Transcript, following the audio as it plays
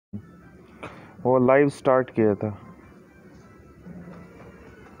वो live start किया था।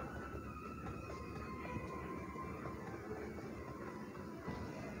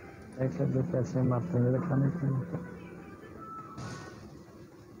 ऐसे जो पैसे मारते हैं खाने के लिए।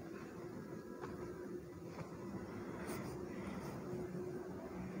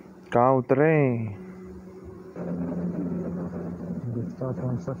 कहाँ उतरे? गुस्सा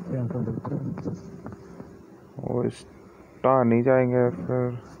कौन सकते हैं तो देखो। वो स्टार नहीं जाएंगे,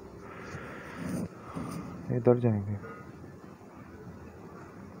 फिर इधर जाएंगे।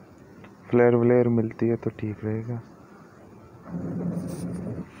 फ्लेयर व्लेयर मिलती है तो ठीक रहेगा।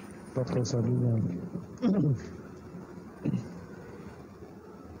 तो सभी हैं।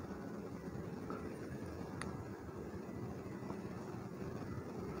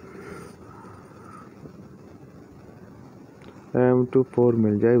 M24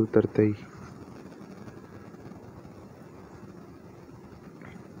 मिल जाए उतरते ही।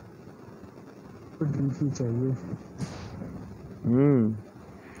 डीपी चाहिए।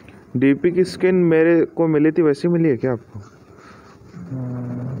 डीपी की स्किन मेरे को मिली थी, वैसी मिली है क्या आपको?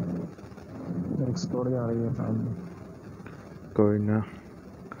 एक स्टोरी आ रही है सामने। कोई ना,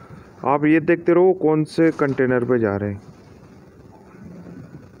 आप ये देखते रहो कौन से कंटेनर पे जा रहे हैं।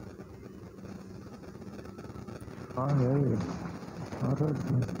 हाँ है ये।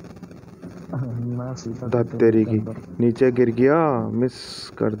 मैं सीधा धत कंटेनर तेरी के की, अंदर। नीचे गिर गया, मिस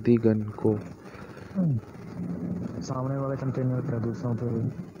कर दी गन को। सामने वाले कंटेनर पे दूसरों पे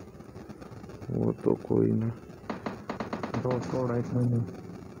वो तो कोई ना। दो स्कोर है इसमें नहीं।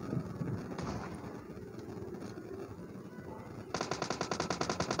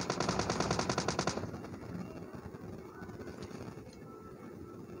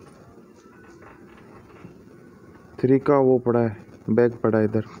 थ्री का वो पड़ा है, बैग पड़ा है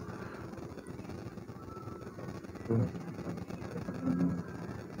इधर।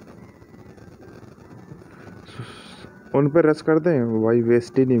 उन पे रस कर दें भाई,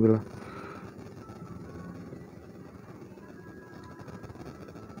 वेस्ट ही नहीं मिला।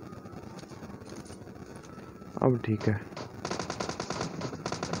 अब ठीक है।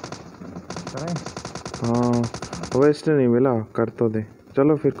 करें? हाँ, वेस्ट नहीं मिला, कर तो दे।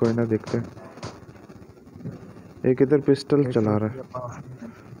 चलो फिर कोई ना, देखते हैं। एक इधर पिस्टल चला रहा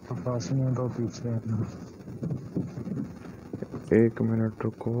तो पास में दो पीछे हैं। है। एक मिनट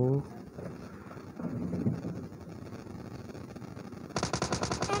रुको।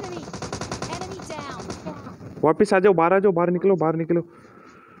 वापिस आ जाओ, बाहर आ जाओ, बाहर निकलो, बाहर निकलो।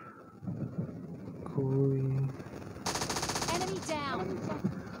 कोई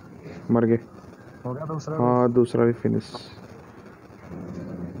मर गए। हो गया दूसरा भी। हाँ, दूसरा भी फिनिश।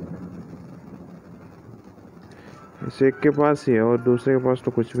 इस एक के पास ही है और दूसरे के पास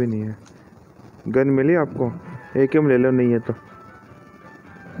तो कुछ भी नहीं है। गन मिली आपको? एक ही ले लो, नहीं है तो।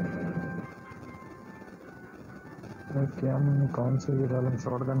 क्या मैंने कौन से ये डाला?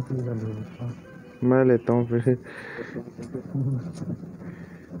 शॉर्ट गन की ले लेता हूँ। मैं लेता हूँ फिर।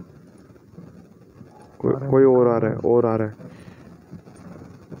 कोई और आ रहा है, और आ रहा है।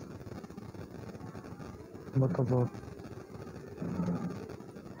 बताओ।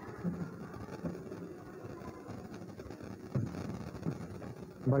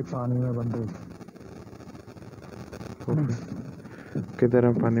 भाई पानी में बंदे। किधर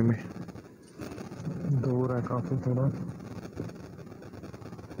है पानी में? दूर है काफी थोड़ा।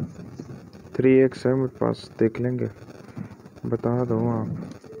 3x है मेरे पास, देख लेंगे। बता दो आप।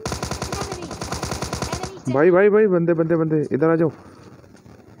 भाई भाई भाई, बंदे बंदे बंदे, इधर आ जाओ।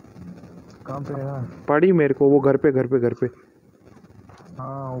 कहाँ पे है? पड़ी मेरे को, वो घर पे घर पे घर पे।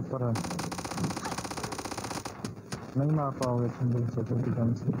 हाँ ऊपर है। नहीं मार पाओगे तुम लोग से छोटी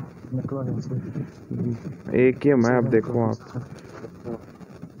गन से। निकलो नीचे। एक ही है, मैं अब देखो आप।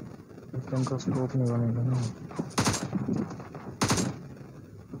 इनका स्कोप नहीं बनेगा ना।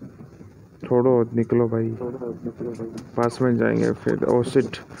 छोड़ो, निकलो भाई। पास में जाएंगे फिर। ओ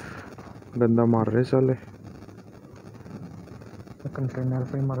शिट, गंदा मार रहे साले। कंटेनर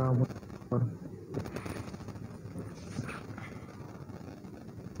पे मरा हूँ।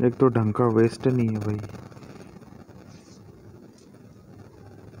 एक तो ढंग का वेस्ट नहीं है भाई।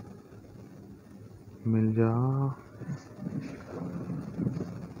 मिल जा।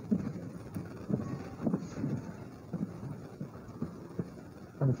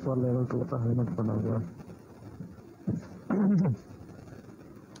 ऊपर लेवल 2 का हेलमेट पड़ा हुआ है।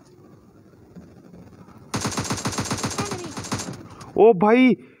 ओ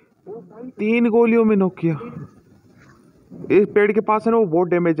भाई, 3 गोलियों में नॉक किया। इस पेड़ के पास है ना, वो बहुत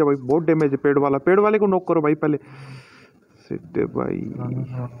डैमेज है भाई, बहुत डैमेज है। पेड़ वाला, पेड़ वाले को नॉक करो भाई पहले। सिद्धे भाई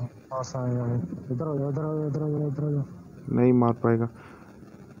पास आएगा। इधर हो जाओ, इधर हो जाओ, इधर हो जाओ, इधर हो जाओ। नहीं मार पाएगा।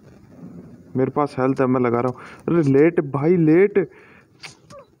 मेरे पास हेल्थ है, मैं लगा रहा हूँ। अरे लेट भाई लेट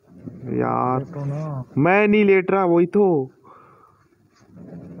यार। तो ना मैं नहीं लेट रहा, वही तो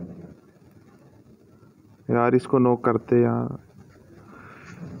यार, इसको नॉक करते यार।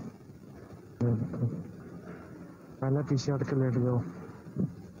 पहले पीछे हट के लेट जाओ।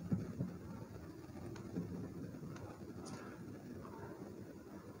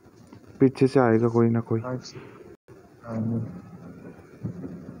 पीछे से आएगा कोई ना कोई। राइट से आएंगे।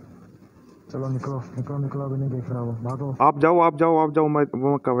 चलो निकलो निकलो निकलो, अभी नहीं देख रहा वो, भागो। आप जाओ आप जाओ आप जाओ, मैं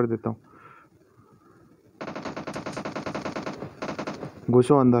कवर देता हूँ।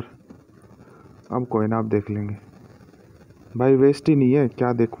 घुसो अंदर। अब कोई ना, आप देख लेंगे भाई, वेस्ट ही नहीं है,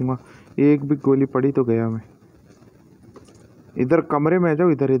 क्या देखूंगा। एक भी गोली पड़ी तो गया मैं। इधर कमरे में आ जाओ,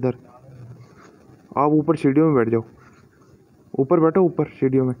 इधर इधर। आप ऊपर सीढ़ियों में बैठ जाओ, ऊपर बैठो, ऊपर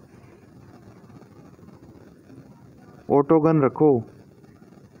सीढ़ियों में। ऑटो गन रखो।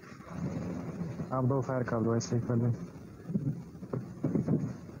 आप दो फायर कर दो ऐसे ही पहले।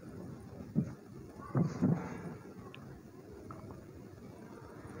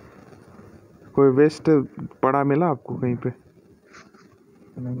 कोई वेस्ट पड़ा मिला आपको कहीं पे?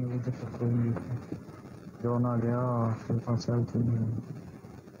 नहीं वो तो कोई नहीं था। जो ना गया फिर पास हेल्थ नहीं है।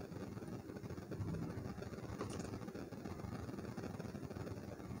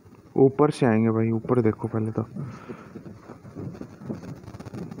 ऊपर से आएंगे भाई, ऊपर देखो पहले तो।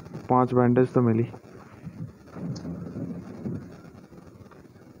 5 बैंडेज तो मिली।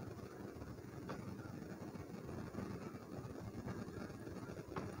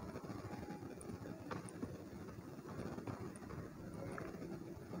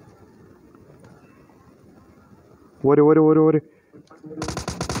 ओरे ओरे ओरे ओरे। ये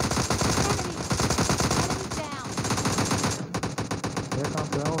कहाँ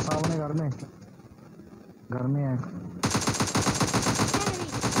पे है? वो सामने घर में, घर में है।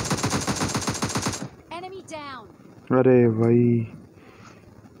 Enemy down. अरे भाई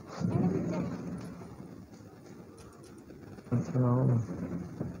अच्छा आओ।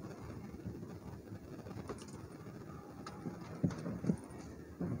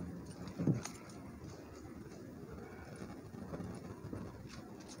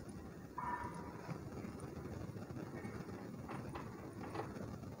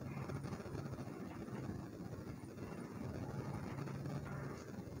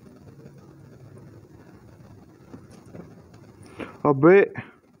 अबे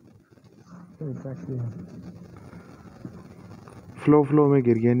एग्जैक्टली है। फ्लो में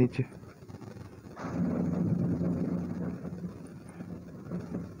गिर गया नीचे।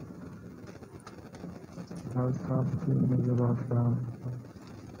 हेल्थ काफी मुझे बहुत खराब है।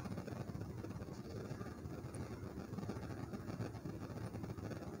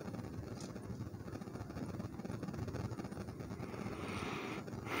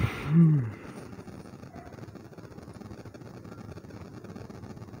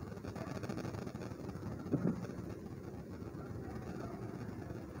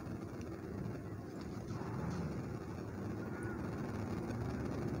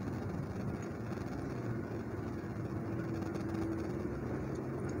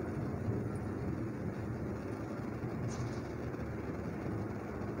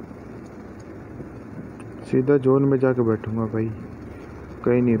 सीधा जोन में जाके बैठूंगा भाई,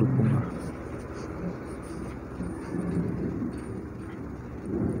 कहीं नहीं रुकूंगा।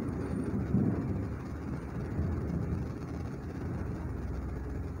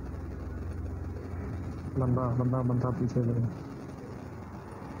 बंदा बंदा बंदा पीछे गया।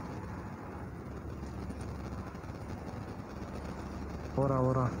 हो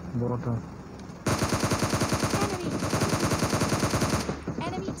रहा बहुत है।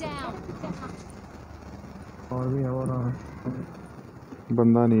 Enemy down. और भी हो रहा है।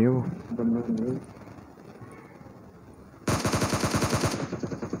 बंदा नहीं है वो।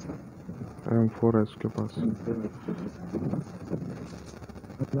 M4 है उसके पास।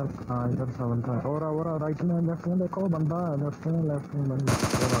 इधर हाँ इधर था बंदा। हो रहा राइट में लेफ्ट में देखो बंदा है, लेफ्ट में बंदा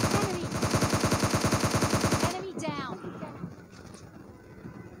हो रहा। Enemy down.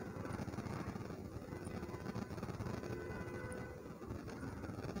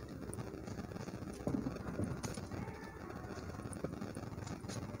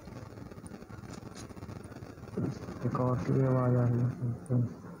 एक और की आवाज आ रही है।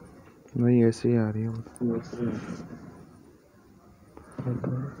 नहीं, ऐसे ही आ रही है वो।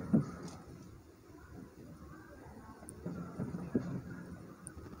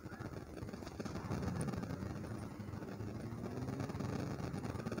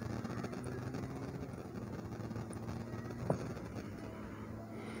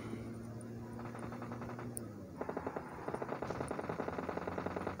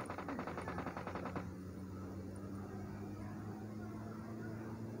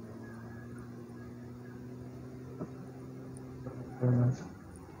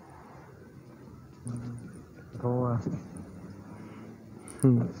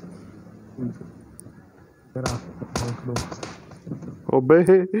 हम्म, तेरा देख लो। ओबे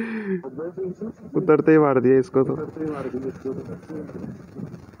उतरते ही मार दिया इसको तो।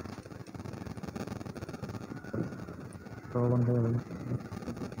 100 बंदे हैं भाई।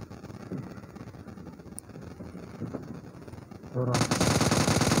 और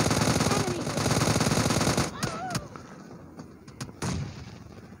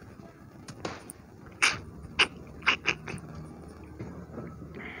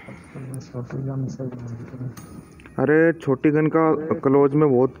छोटी गन से अरे छोटी गन का क्लोज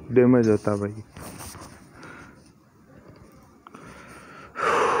में बहुत डैमेज होता है भाई।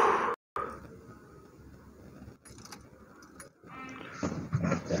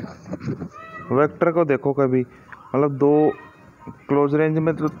 वेक्टर को देखो कभी, मतलब दो क्लोज रेंज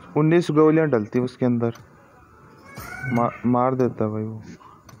में तो 19 गोलियां डलती उसके अंदर, मार देता भाई वो।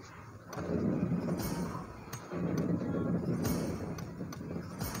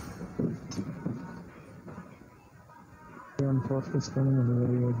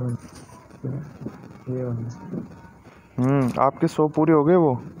 आपके 100 पूरे हो गए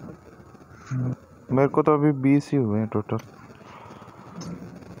वो? मेरे को तो अभी 20 ही हुए हैं टोटल।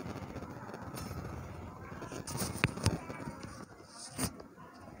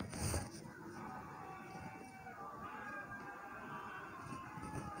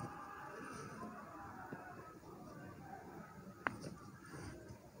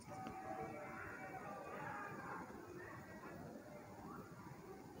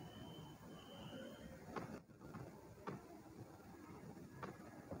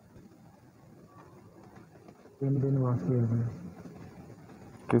 दिन बाकी है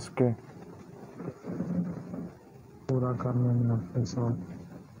किसके? पूरा करने में अपने साथ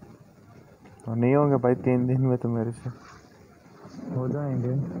तो नहीं होंगे भाई 3 दिन में तो मेरे से हो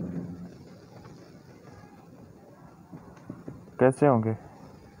जाएंगे। कैसे होंगे?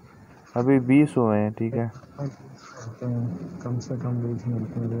 अभी 20 हुए हैं, ठीक है। कम से कम 20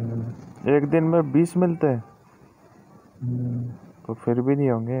 मिलते हैं दिन में। एक दिन में 20 मिलते हैं तो फिर भी नहीं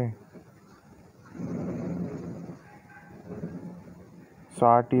होंगे,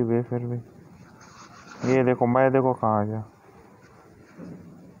 60 ही हुए फिर भी। ये देखो, मैं देखो कहाँ आ गया।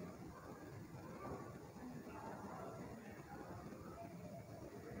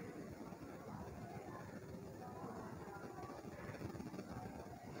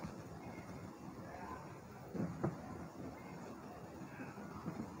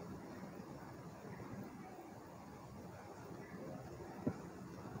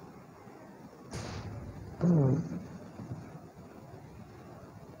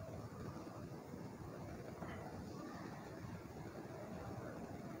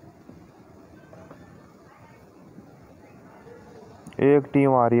 एक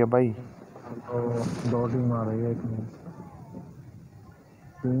टीम आ रही है भाई। दो टीम आ रही है, 1 में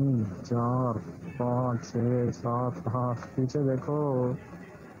 3 4 5 6 7 8 पीछे देखो।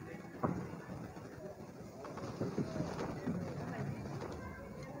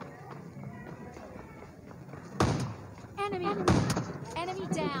 Enemy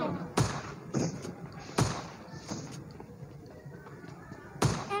down.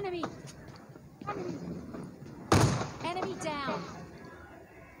 Enemy down.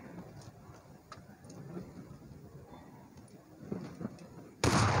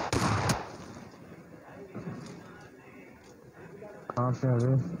 कहाँ से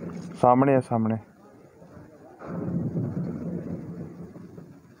अभी? सामने है, सामने।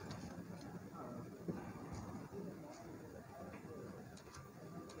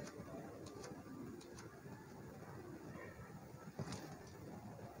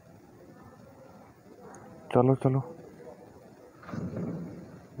 चलो चलो।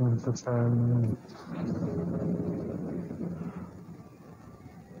 तो शायद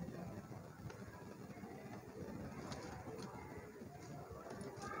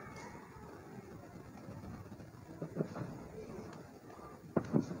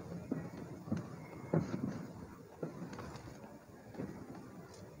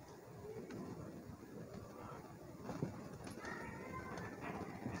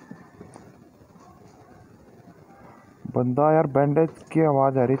बंदा यार, बैंडेज की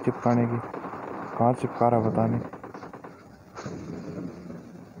आवाज़ आ रही है चिपकाने की। कहाँ चिपका रहा पता नहीं।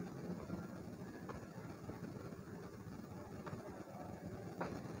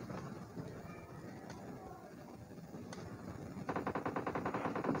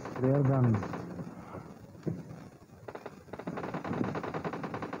 Rare gun.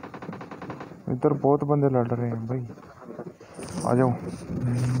 इधर बहुत बंदे लड़ रहे हैं भाई, आ जाओ।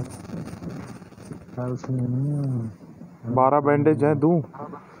 12 बैंडेज है, दूं?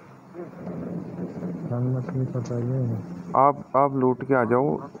 हेलमेट भी तो चाहिए। आप लूट के आ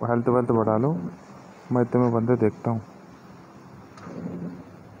जाओ, हेल्थ वेल्थ बढ़ा लो, मैं तुम्हें बंदे देखता हूँ।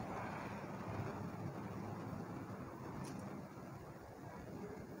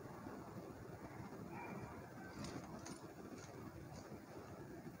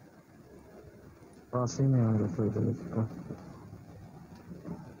 पास ही में आएगा कोई तो इसका।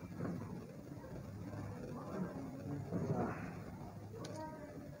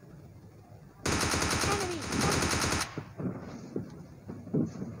 Enemy!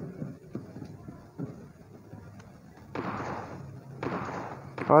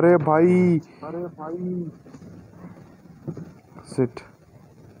 अरे भाई अरे भाई सिट,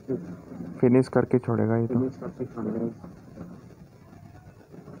 फिनिश करके छोड़ेगा ये तो। पुलिस करके खड़ गए।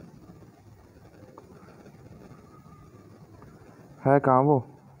 है कहाँ वो?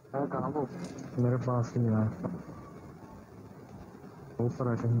 है कहाँ वो? मेरे पास ही है, ऊपर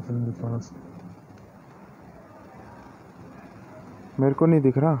है कहीं पे मेरे पास। मेरे को नहीं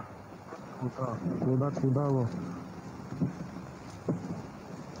दिख रहा। कूदा कूदा कूदा वो।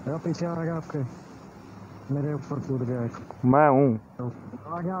 अरे पीछे आ गया आपके, मेरे ऊपर कूद गया एक। मैं हूँ।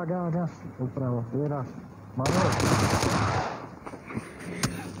 आ गया आ गया आ गया, ऊपर है वो, ये रहा, मारो।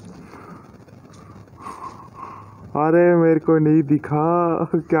 अरे मेरे को नहीं दिखा,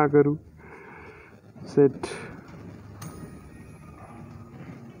 क्या करूँ? सिट।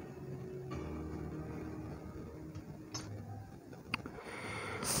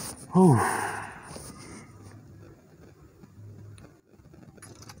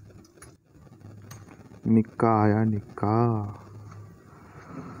 निक्का आया निक्का।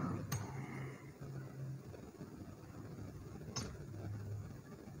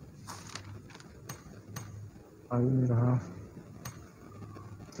 आ ही नहीं रहा,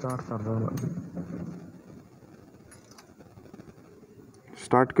 स्टार्ट कर रहा हूँ।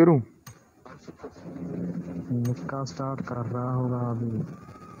 स्टार्ट करूँ? निक्का स्टार्ट कर रहा होगा अभी।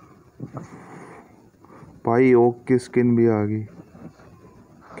 भाई ओक की स्किन भी आ गई,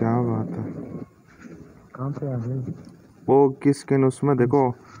 क्या बात है। कहाँ पे आ गई? ओक की स्किन उसमें देखो,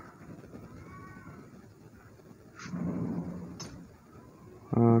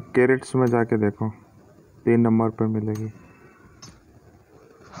 कैरेट्स में जाके देखो, 3 नंबर पे मिलेगी।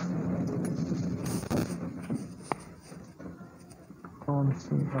 कौन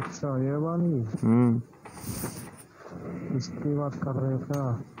सी? अच्छा ये वाली, इसकी बात कर रहे हो क्या?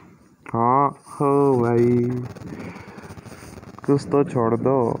 हाँ हो भाई, कुछ तो छोड़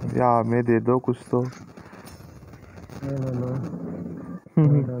दो या हमें दे दो कुछ तो। ये ले लो,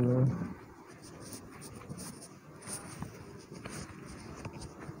 ये ले लो।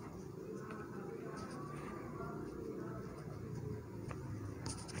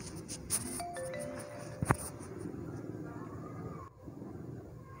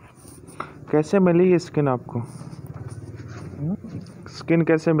 कैसे मिली ये स्किन आपको? स्किन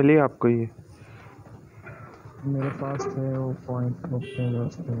कैसे मिली आपको ये? मेरे पास थे वो पॉइंट होते हैं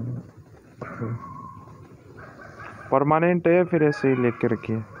उसके। परमानेंट है फिर ऐसे ही लेके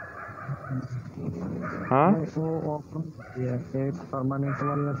रखिए? हाँ नहीं वो ओपन होती है, एक परमानेंट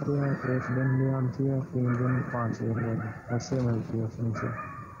वाली आती है, एक दिन भी आती है, 3 दिन 5 दिन वाली ऐसे मिलती है उसमें से।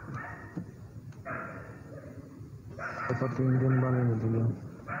 तो 3 दिन वाली मिली है,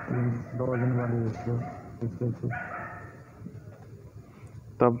 2 दिन वाली मिलती है इसके से।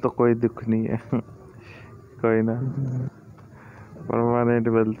 तब तो कोई दुख नहीं है। कोई ना, परमानेंट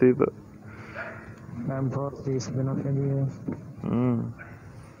मिलती तो। M4 30 दिनों के लिए। हम्म।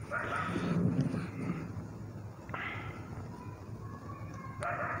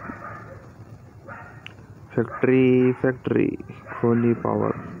 फैक्ट्री फैक्ट्री खोली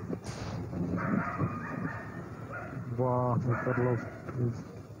पावर। वाह कर लो।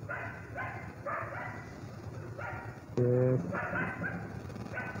 ये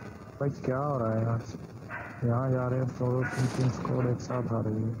भाई क्या हो रहा है यार, यहाँ जा रहे हैं तो 3 स्क्वाड एक साथ आ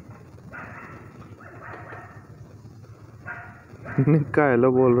रही है। निक्का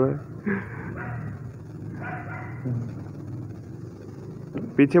हेलो बोल रहा है,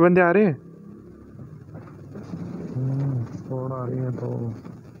 पीछे बंदे आ रहे हैं। स्क्वाड आ रही है तो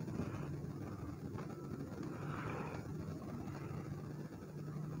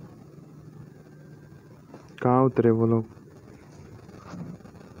कहाँ उतरे वो लोग?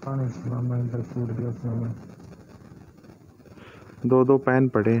 पानी सुना, मैं इधर कूद गया उसमें मैं। 2 पैन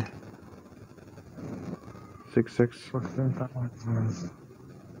पड़े हैं, 6x। पकड़े कहाँ हैं?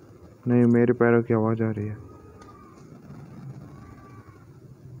 नहीं, मेरे पैरों की आवाज आ रही है।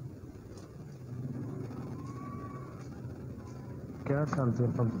 क्या करते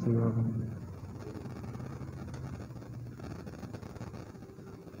पबजी और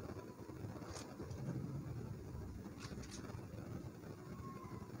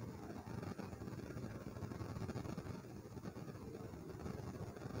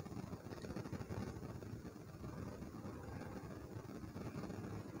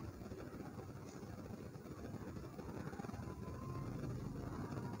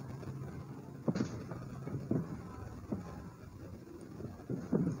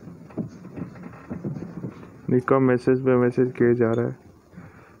निका मैसेज पे मैसेज किए जा रहा है,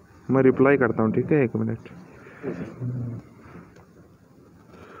 मैं रिप्लाई करता हूँ, ठीक है, 1 मिनट।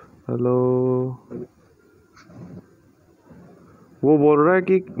 हेलो, वो बोल रहा है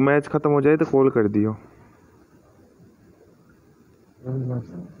कि मैच खत्म हो जाए तो कॉल कर दियो। वही बात।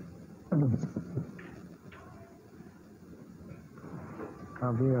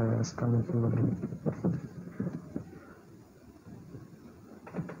 अभी आया इसका मतलब।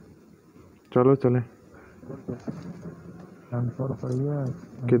 चलो चले। M4 पड़ी है।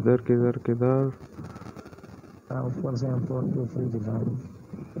 किधर किधर किधर? ऊपर से M4 के ऊपर ही दिखा रही।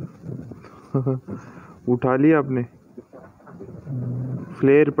 उठा लिया आपने?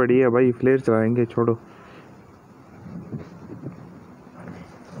 फ्लेयर पड़ी है भाई, फ्लेयर चलाएंगे, छोड़ो।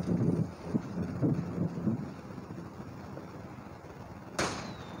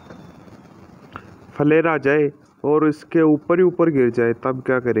 फ्लेयर आ जाए और इसके ऊपर ही ऊपर गिर जाए तब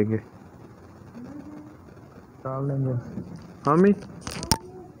क्या करेंगे? डाल लेंगे। हाँ मी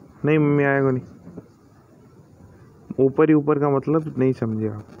नहीं, मम्मी आएगा नहीं। ऊपर ही ऊपर का मतलब नहीं समझे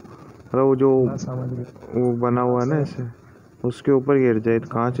आप? मतलब वो जो ना समझ गए। वो बना हुआ है ना ऐसे, उसके ऊपर गिर जाए तो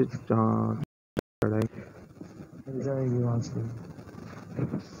कहाँ से? हाँ, चढ़ाई मिल जाएगी वहाँ से।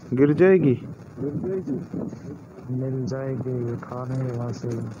 गिर जाएगी। मिल जाएगी, खा लेंगे वहाँ से।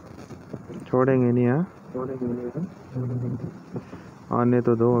 छोड़ेंगे नहीं, हाँ, आने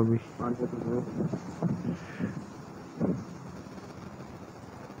तो दो अभी।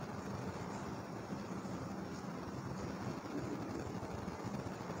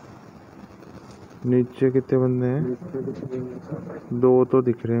 नीचे कितने बंदे हैं? 2 तो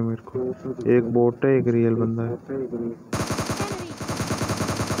दिख रहे हैं मेरे को, एक बोट है, एक रियल बंदा है। Enemy!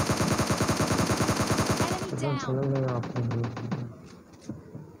 Enemy चले down! गए आप। Enemy!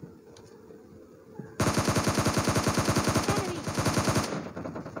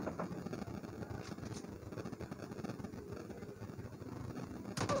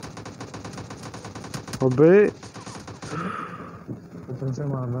 अबे ऊपर से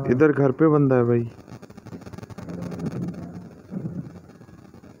मारना। इधर घर पे बंदा है भाई।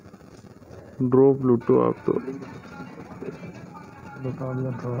 ड्रॉप लूटो आप तो। लुटा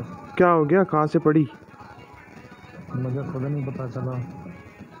लिया तो क्या हो गया, कहाँ से पड़ी? मुझे खुद नहीं पता चला।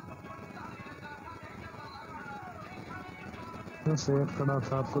 मैं सेफ खड़ा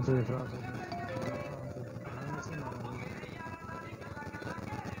था, आपको देख रहा था।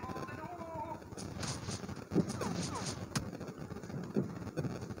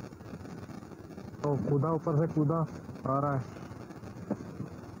 तो कूदा, ऊपर से कूदा, आ रहा है।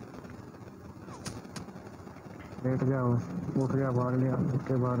 लेट गया वो, उठ गया, भाग लिया, उठ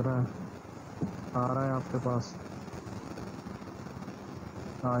के भाग रहा है। आ रहा है आपके पास।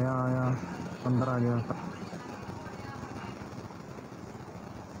 आया आया, अंदर आ गया।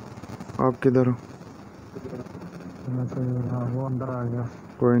 आप किधर हो? मैं तो हाँ, वो अंदर आ गया।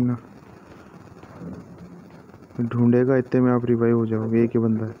 कोई ना, ढूंढेगा, इतने में आप रिवाइव हो जाओगे। एक ही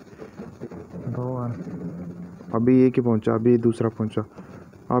बंदा है, 2 है। अभी एक ही पहुंचा, अभी दूसरा पहुंचा।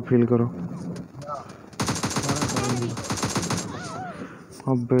 आप फील करो।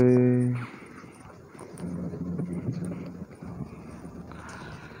 अबे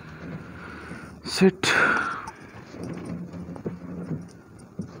सिट।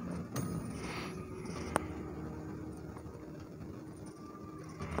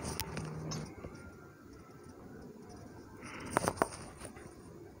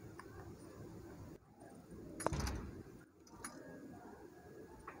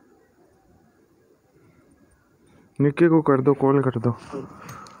 निक्के को कर दो, कॉल कर दो।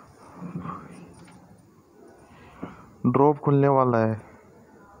 ड्रॉप खुलने वाला है।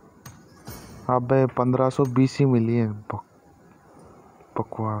 अबे 1520 ही मिली है।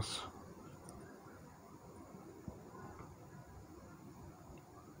 बकवास।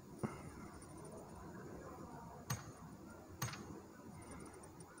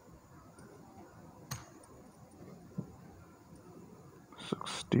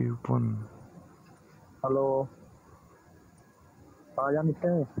 हेलो, आजा निकले।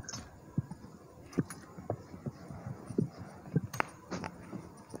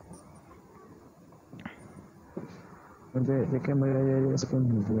 मुझे देखे, मेरे ये स्क्रीन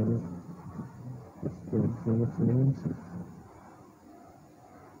मिल गया।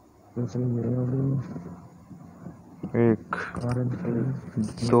 दूसरी ये होगी। 1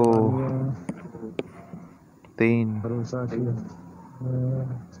 2 3 भरोसा किया।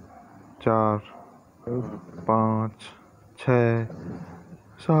 4 5 6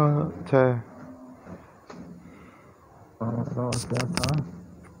 7 और क्या था?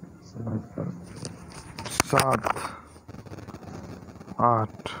 7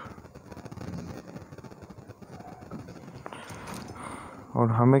 8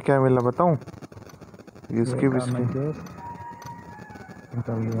 और हमें क्या मिला बताऊं? इसकी एक भी करना स्किन। के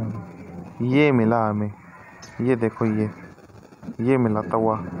निकल गया। ये मिला हमें, ये देखो ये मिला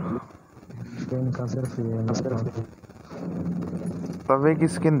तवा। स्किन का सिर्फ ये है मेरे पास। तवे की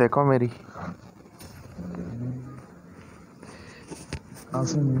स्किन देखो मेरी। कहाँ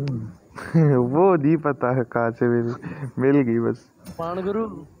से मिली? वो नहीं पता है कहाँ से मेरी मिल गई बस। मानगुरु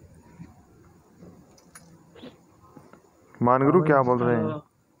मानगुरु क्या बोल रहे हैं?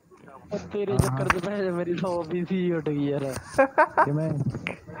 हेलो तेरे चक्कर से पहले मेरी तो ऑफिस ही उठ गई यार। कि मैं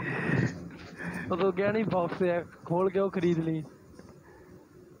तो क्या नहीं बॉक्स है खोल के वो खरीद ली।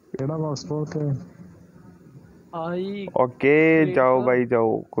 केड़ा बॉक्स बोलते हैं? आई ओके जाओ भाई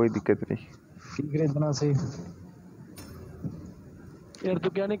जाओ, कोई दिक्कत नहीं। की खरीदना से यार तू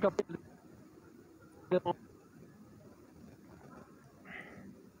क्या नहीं कप